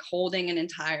come in like holding an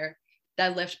entire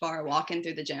deadlift bar, walking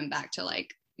through the gym back to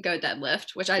like go deadlift,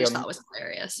 which I just thought was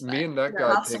hilarious. Me and that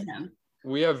guy,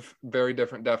 we have very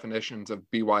different definitions of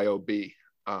BYOB.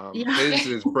 His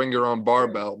is bring your own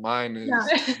barbell. Mine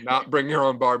is not bring your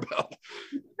own barbell.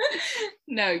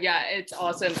 No, yeah, it's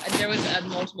awesome. There was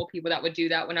multiple people that would do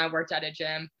that when I worked at a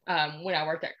gym. When I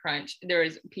worked at Crunch, there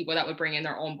was people that would bring in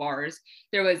their own bars.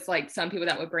 There was like some people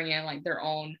that would bring in like their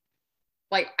own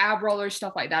like ab rollers,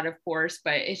 stuff like that, of course.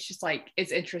 But it's just like,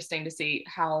 it's interesting to see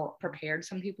how prepared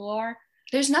some people are.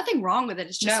 There's nothing wrong with it.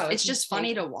 It's just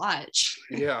funny to watch.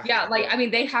 Yeah. Like, I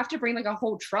mean, they have to bring like a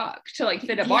whole truck to like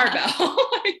fit a barbell.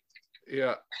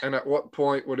 Yeah. And at what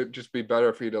point would it just be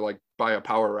better for you to like buy a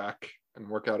power rack and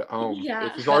work out at home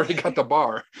if you've already got the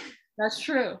bar? That's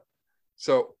true.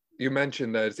 So you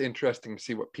mentioned that it's interesting to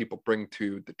see what people bring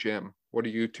to the gym. What do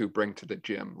you two bring to the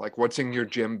gym? Like, what's in your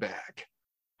gym bag?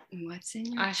 What's in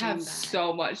your I have bag?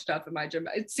 So much stuff in my gym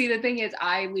bag. See, the thing is,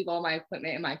 I leave all my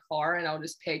equipment in my car and I'll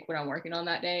just pick what I'm working on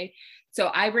that day.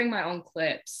 So I bring my own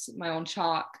clips, my own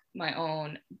chalk, my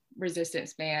own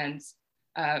resistance bands,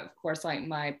 of course, like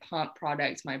my pump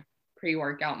products, my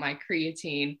pre-workout, my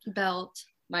creatine,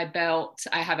 my belt.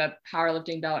 I have a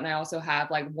powerlifting belt, and I also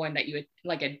have like one that you would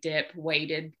like a dip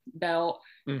weighted belt.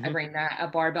 I bring that, a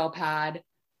barbell pad.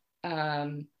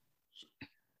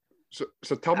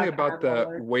 So tell me about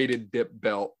the weighted dip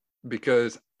belt,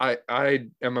 because I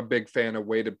am a big fan of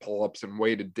weighted pull-ups and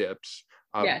weighted dips,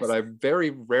 but I very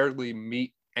rarely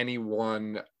meet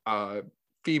anyone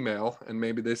female, and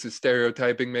maybe this is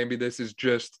stereotyping, maybe this is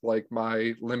just like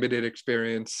my limited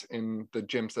experience in the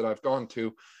gyms that I've gone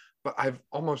to, but I've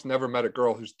almost never met a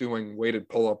girl who's doing weighted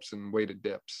pull-ups and weighted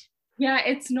dips. Yeah,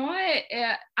 it's not,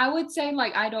 I would say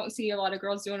like, I don't see a lot of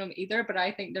girls doing them either, but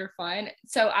I think they're fun.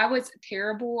 So I was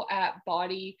terrible at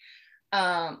body,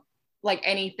 like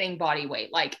anything body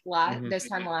weight. Like this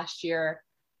time last year,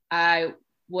 I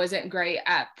wasn't great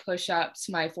at push-ups.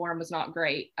 My form was not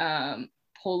great.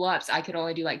 Pull-ups, I could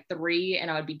only do like 3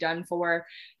 and I would be done for.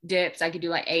 Dips, I could do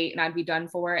like 8 and I'd be done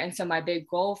for. And so my big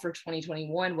goal for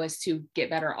 2021 was to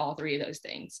get better at all 3 of those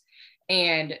things.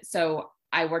 And so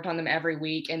I worked on them every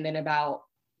week. And then about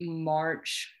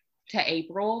March to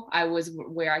April, I was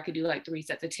where I could do like 3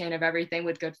 sets of 10 of everything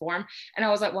with good form. And I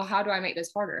was like, well, how do I make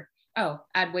this harder? Oh,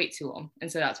 add weight to them.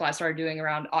 And so that's what I started doing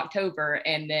around October.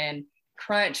 And then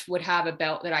Crunch would have a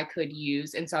belt that I could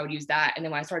use. And so I would use that. And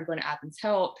then when I started going to Athens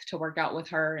Health to work out with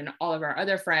her and all of our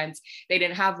other friends, they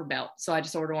didn't have a belt. So I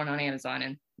just ordered one on Amazon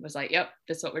and was like, yep,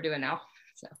 this is what we're doing now.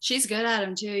 So she's good at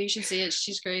them too. You should see it.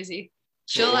 She's crazy.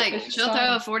 She'll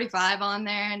throw a 45 on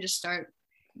there and just start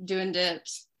doing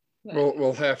dips.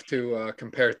 We'll have to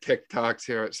compare TikToks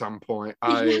here at some point.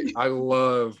 I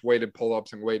love weighted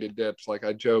pull-ups and weighted dips. Like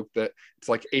I joke that it's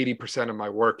like 80% of my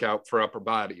workout for upper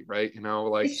body, right? You know,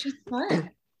 like it's just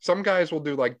fun. Some guys will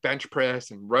do like bench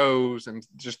press and rows and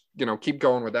just, you know, keep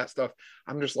going with that stuff.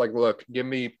 I'm just like, look, give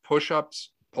me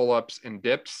push-ups, pull-ups, and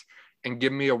dips, and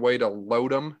give me a way to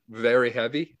load them very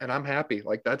heavy, and I'm happy.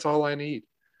 Like that's all I need.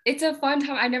 It's a fun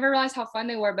time. I never realized how fun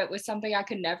they were, but it was something I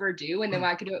could never do. And then when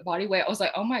I could do it body weight, I was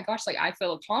like, oh my gosh, like I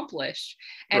feel accomplished.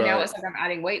 And now it's like I'm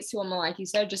adding weights to them. And like you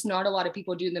said, just not a lot of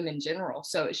people do them in general.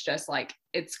 So it's just like,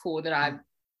 it's cool that I've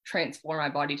transformed my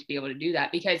body to be able to do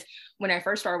that. Because when I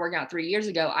first started working out 3 years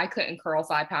ago, I couldn't curl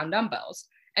 5-pound dumbbells.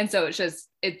 And so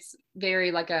it's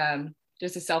very like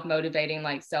just a self-motivating,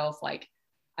 like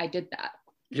I did that.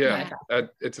 Yeah,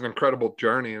 it's an incredible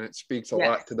journey, and it speaks a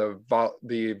lot to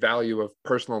the value of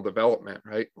personal development,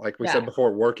 right? Like we said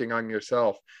before, working on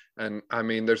yourself. And I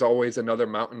mean, there's always another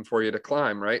mountain for you to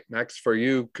climb, right? Next for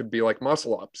you could be like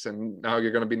muscle ups, and now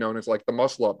you're going to be known as like the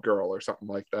muscle up girl or something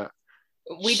like that.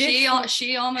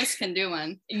 She almost can do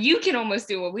one. You can almost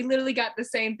do one. We literally got the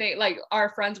same thing. Like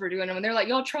our friends were doing them, and they're like,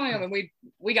 "Y'all try them," and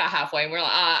we got halfway, and we're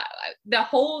like, the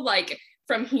whole like.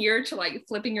 From here to like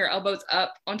flipping your elbows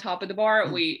up on top of the bar,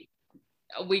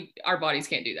 our bodies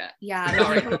can't do that. Yeah,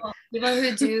 people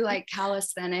who do like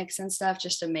calisthenics and stuff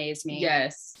just amaze me.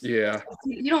 Yes. Yeah.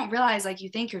 You don't realize, like, you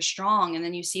think you're strong, and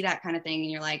then you see that kind of thing,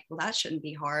 and you're like, well, that shouldn't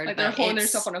be hard. Like they're holding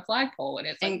themselves on a flagpole, and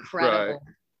it's like, incredible.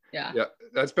 Right. Yeah. Yeah,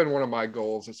 that's been one of my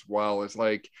goals as well. Is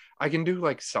like I can do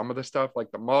like some of the stuff,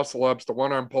 like the muscle ups, the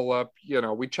one arm pull up. You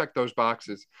know, we check those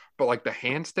boxes, but like the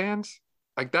handstands,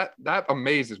 like that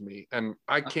amazes me. And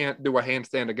I can't do a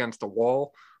handstand against a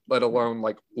wall, let alone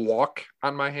like walk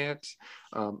on my hands.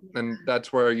 And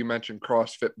that's where you mentioned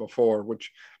CrossFit before,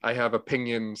 which I have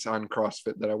opinions on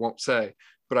CrossFit that I won't say.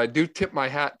 But I do tip my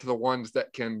hat to the ones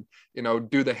that can, you know,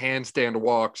 do the handstand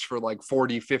walks for like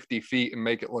 40, 50 feet and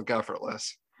make it look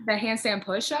effortless. The handstand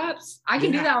push-ups, I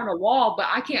can do that on a wall, but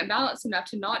I can't balance enough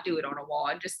to not do it on a wall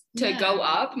and just to go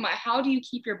up. How do you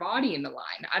keep your body in the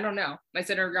line? I don't know. My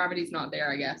center of gravity is not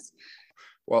there, I guess.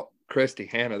 Well, Christy,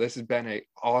 Hannah, this has been an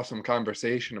awesome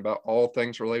conversation about all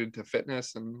things related to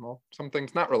fitness and, well, some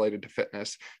things not related to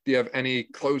fitness. Do you have any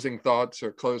closing thoughts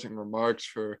or closing remarks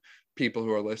for people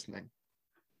who are listening?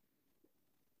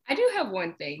 I do have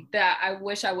one thing that I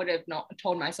wish I would have not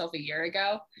told myself a year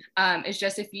ago. It's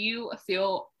just, if you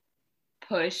feel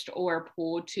pushed or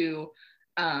pulled to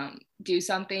do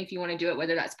something, if you want to do it,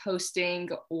 whether that's posting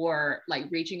or like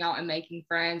reaching out and making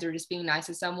friends or just being nice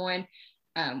to someone.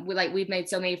 We've made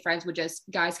so many friends with just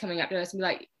guys coming up to us and be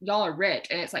like, y'all are rich.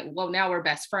 And it's like, well, now we're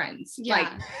best friends.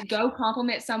 Yeah. Like, go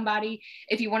compliment somebody.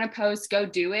 If you want to post, go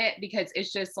do it, because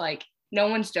it's just like, no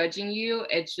one's judging you.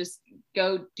 It's just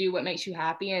go do what makes you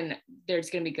happy. And there's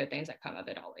going to be good things that come of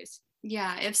it always.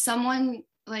 Yeah. If someone,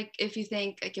 like, if you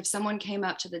think, like, if someone came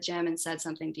up to the gym and said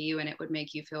something to you and it would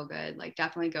make you feel good, like,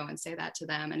 definitely go and say that to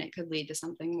them, and it could lead to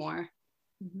something more.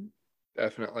 Mm-hmm.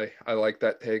 Definitely. I like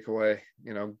that takeaway.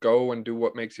 You know, go and do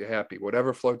what makes you happy,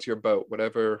 whatever floats your boat,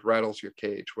 whatever rattles your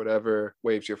cage, whatever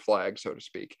waves your flag, so to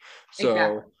speak. So,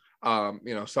 exactly.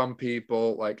 You know, some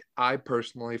people, like I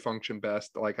personally function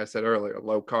best, like I said earlier,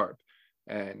 low carb,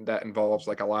 and that involves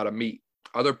like a lot of meat.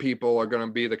 Other people are going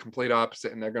to be the complete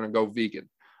opposite and they're going to go vegan.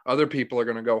 Other people are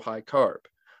going to go high carb.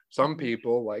 Some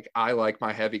people, like I like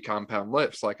my heavy compound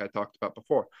lifts, like I talked about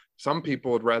before. Some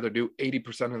people would rather do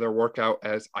 80% of their workout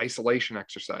as isolation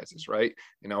exercises, right?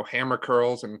 You know, hammer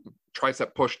curls and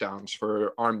tricep push downs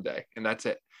for arm day, and that's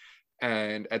it.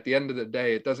 And at the end of the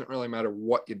day, it doesn't really matter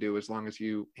what you do as long as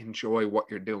you enjoy what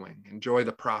you're doing, enjoy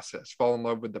the process, fall in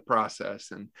love with the process,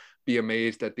 and be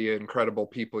amazed at the incredible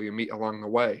people you meet along the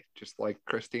way, just like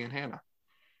Christy and Hannah.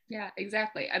 Yeah,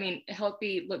 exactly. I mean,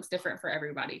 healthy looks different for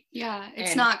everybody. Yeah,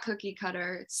 it's not cookie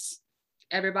cutter. It's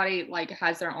everybody like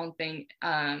has their own thing.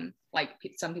 Like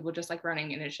some people just like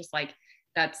running, and it's just like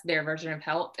that's their version of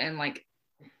health, and like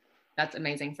that's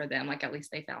amazing for them. Like at least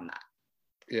they found that.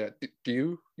 Yeah.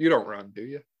 Do you don't run, do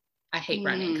you? I hate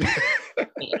running.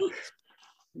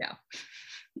 No.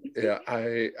 Yeah,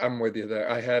 I'm with you there.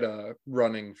 I had a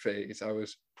running phase.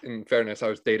 In fairness, I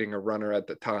was dating a runner at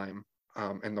the time.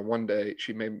 And the one day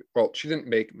she didn't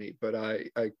make me, but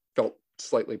I felt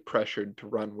slightly pressured to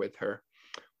run with her.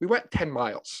 We went 10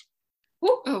 miles.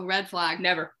 Oh, red flag.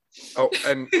 Never.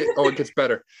 It gets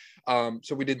better.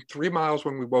 So we did 3 miles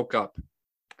when we woke up.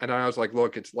 And I was like,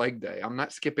 look, it's leg day. I'm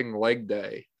not skipping leg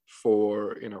day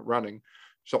for, running.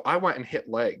 So I went and hit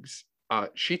legs.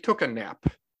 She took a nap,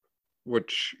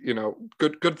 which,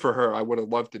 good for her. I would have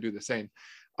loved to do the same.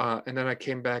 And then I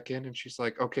came back in and she's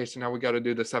like, okay, so now we got to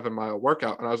do the 7-mile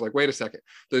workout. And I was like, wait a second,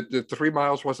 the 3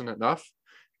 miles wasn't enough.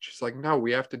 She's like, no,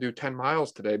 we have to do 10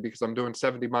 miles today because I'm doing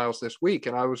 70 miles this week.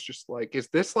 And I was just like, is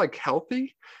this like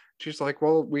healthy? She's like,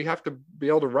 well, we have to be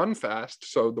able to run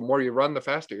fast. So the more you run, the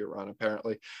faster you run,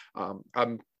 apparently.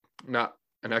 I'm not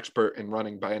an expert in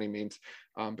running by any means.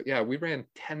 But yeah, we ran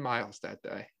 10 miles that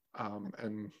day.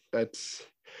 And it's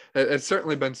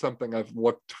certainly been something I've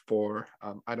looked for.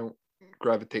 I don't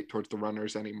gravitate towards the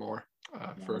runners anymore.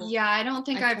 I don't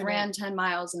think I've ran 10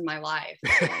 miles in my life.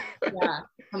 Yeah,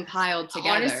 compiled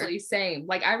together. Honestly, same.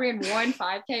 Like I ran one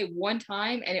 5K one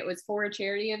time, and it was for a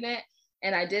charity event,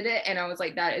 and I did it, and I was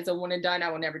like, that is a one and done. I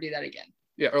will never do that again.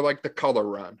 Yeah, or like the color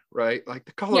run, right? Like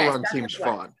the color run seems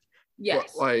fun.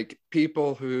 Yes. But like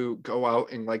people who go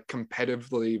out and like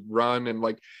competitively run, and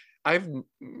like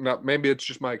maybe it's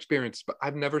just my experience, but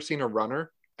I've never seen a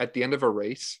runner at the end of a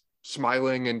race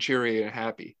smiling and cheery and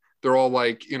happy. They're all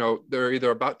like, they're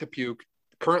either about to puke,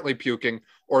 currently puking,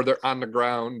 or they're on the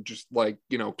ground just like,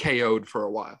 KO'd for a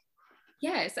while.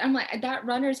 Yes, I'm like that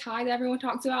runner's high that everyone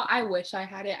talks about. I wish I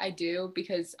had it. I do,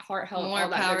 because heart health, all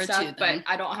that good stuff, but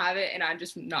I don't have it, and I'm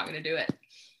just not going to do it.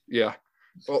 Yeah.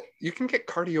 Well, you can get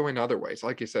cardio in other ways.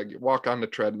 Like you said, you walk on the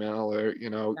treadmill, or,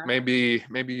 maybe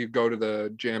you go to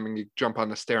the gym and you jump on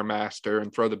the Stairmaster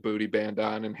and throw the booty band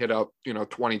on and hit out,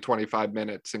 20, 25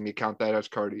 minutes, and you count that as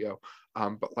cardio.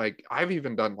 But like I've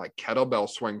even done like kettlebell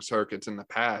swing circuits in the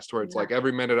past where it's like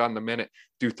every minute on the minute,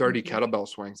 do 30 kettlebell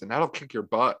swings, and that'll kick your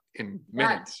butt in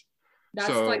minutes. That's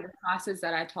like the classes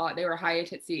that I taught. They were high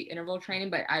intensity interval training,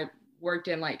 but I worked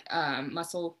in like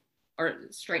muscle or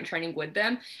strength training with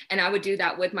them. And I would do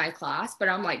that with my class, but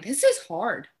I'm like, this is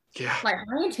hard. Yeah. Like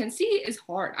high intensity is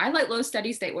hard. I like low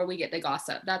steady state where we get the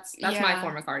gossip. That's my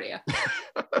form of cardio.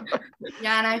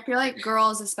 Yeah. And I feel like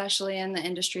girls, especially in the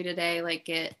industry today, like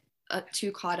get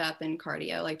too caught up in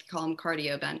cardio, like they call them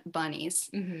cardio bunnies,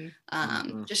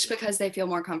 just because they feel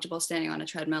more comfortable standing on a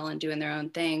treadmill and doing their own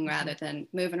thing rather than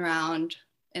moving around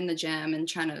in the gym and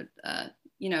trying to,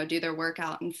 do their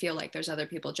workout and feel like there's other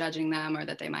people judging them or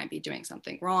that they might be doing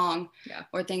something wrong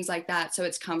or things like that. So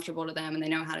it's comfortable to them and they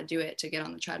know how to do it to get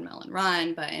on the treadmill and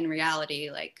run. But in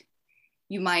reality, like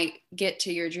you might get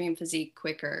to your dream physique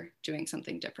quicker doing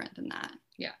something different than that.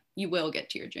 Yeah. You will get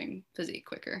to your dream physique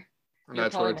quicker. And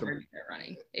that's where it's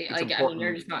running. Like, I mean,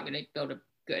 you're just not going to build a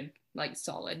good, like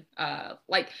solid,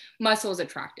 like muscle is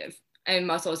attractive. And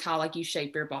muscle is how like you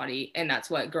shape your body, and that's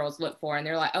what girls look for. And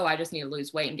they're like, oh, I just need to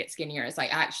lose weight and get skinnier. It's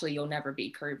like, actually, you'll never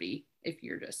be curvy if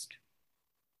you're just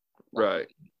right.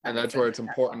 And that's where it's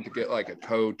important to get like a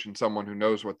coach and someone who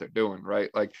knows what they're doing, right?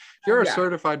 Like you're a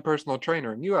certified personal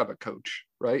trainer and you have a coach,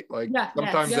 right? Like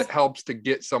sometimes it helps to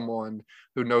get someone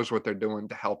who knows what they're doing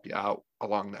to help you out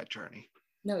along that journey.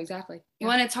 No, exactly.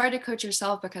 Well, and it's hard to coach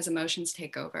yourself because emotions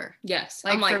take over. Yes.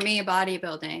 Like for me,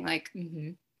 bodybuilding, like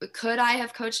could I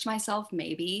have coached myself?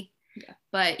 Maybe. Yeah.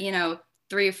 But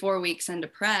 3 or 4 weeks into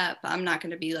prep, I'm not going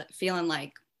to be feeling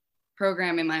like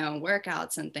programming my own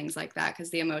workouts and things like that because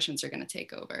the emotions are going to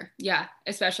take over. Yeah.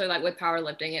 Especially like with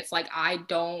powerlifting. It's like, I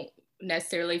don't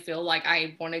necessarily feel like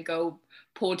I want to go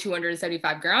pull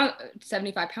 275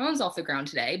 pounds off the ground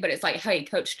today, but it's like, hey,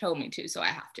 coach told me to, so I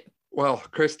have to. Well,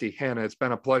 Christy, Hannah, it's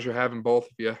been a pleasure having both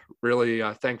of you. Really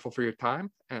thankful for your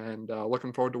time and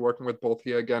looking forward to working with both of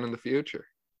you again in the future.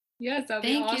 Yes, that'd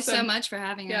be awesome. Thank you so much for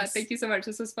having us. Yeah, thank you so much.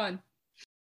 This was fun.